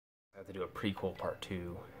have to do a prequel part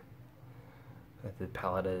 2. The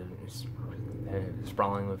palette is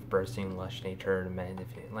sprawling with bursting lush nature and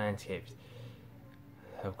magnificent landscapes.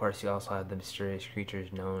 Of course, you also have the mysterious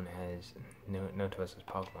creatures known to us as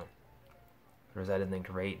Pokemon. Resided in the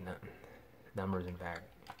great numbers, in fact.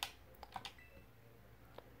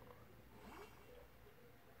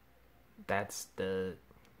 That's the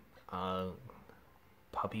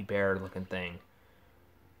puppy bear looking thing.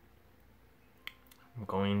 I'm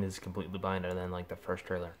going is completely blind other than like the first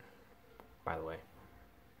trailer, by the way.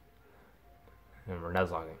 And we're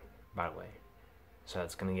Nuzlocking, by the way. So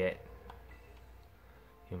it's gonna get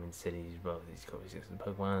human cities, both these coexist with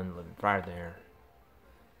Pokemon, living fire there.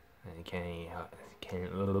 And you can't even you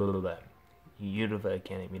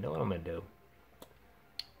know what I'm gonna do.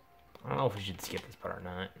 I don't know if we should skip this part or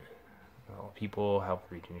not. Well, people help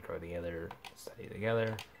regions grow together, study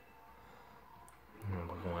together.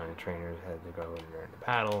 Pokemon and trainers had to go and learn the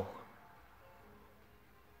battle.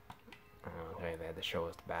 Okay, they had to show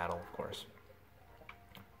us the battle, of course.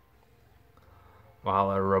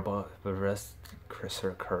 While a robust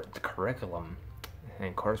curriculum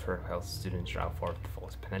and coursework helps students drive forth the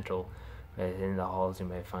fullest potential, in the halls you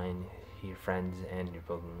may find your friends and your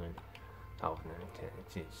Pokemon.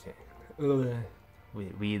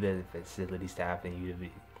 We the facility staff and you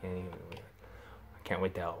I can't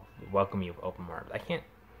wait to welcome you with open arms. I can't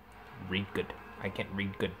read good. I'm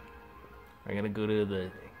gonna go to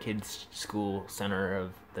the kids' school center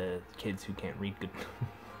of the kids who can't read good.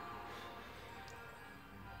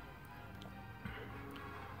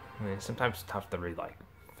 I mean, sometimes it's tough to read like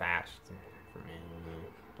fast for me,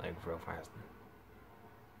 like real fast,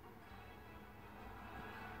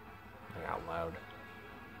 like out loud.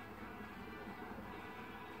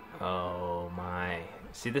 Oh my!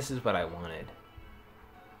 See, this is what I wanted.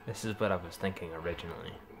 This is what I was thinking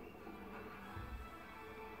originally.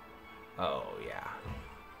 Oh yeah.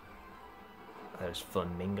 There's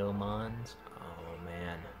flamingo mons. Oh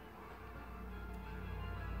man.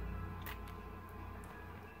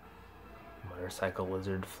 Motorcycle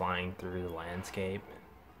lizard flying through the landscape.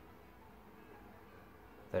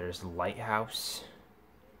 There's lighthouse.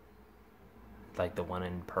 Like the one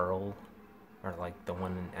in Pearl. Or like the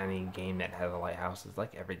one in any game that has a lighthouse. It's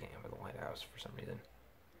like every game with a lighthouse for some reason.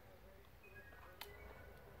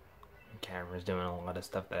 Camera's doing a lot of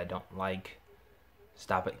stuff that I don't like.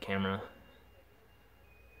 Stop it, camera.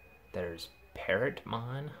 There's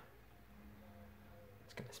Parrotmon.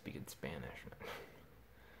 It's gonna speak in Spanish.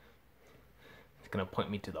 It's gonna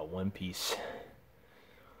point me to the One Piece.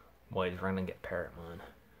 Boys, we're gonna get Parrotmon.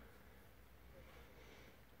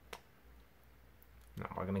 No,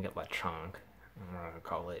 we're gonna get Lechonk. And we're gonna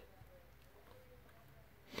call it.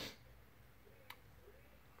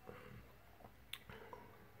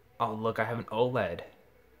 Oh look, I have an OLED.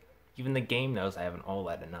 Even the game knows I have an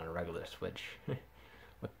OLED and not a regular Switch.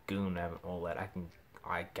 What goon, I have an OLED.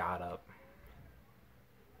 I got up.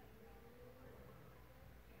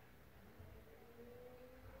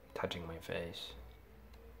 Touching my face.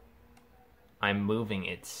 I'm moving,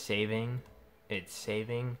 it's saving. It's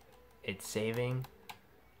saving. It's saving.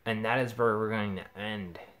 And that is where we're going to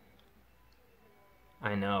end.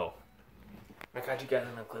 I know. I got you guys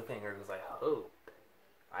in a cliffhanger because I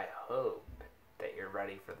hope that you're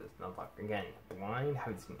ready for this Nuzlock. Again, blind,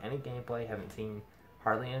 haven't seen any gameplay, haven't seen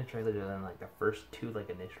hardly any trailers other than like the first 2 like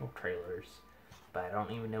initial trailers. But I don't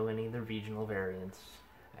even know any of the regional variants.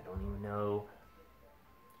 I don't even know.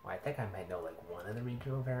 Well, I think I might know like one of the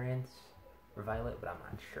regional variants for Violet, but I'm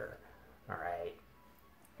not sure. Alright.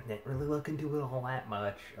 Didn't really look into it all that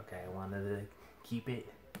much. Okay, I wanted to keep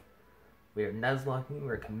it. We're Nuzlocking,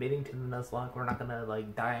 we're committing to the Nuzlock. We're not gonna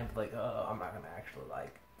like die into like, oh, I'm not gonna actually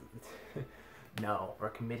like. No, we're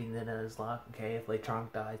committing to the Nuzlock. Okay, if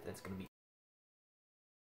Lechonk dies, that's gonna be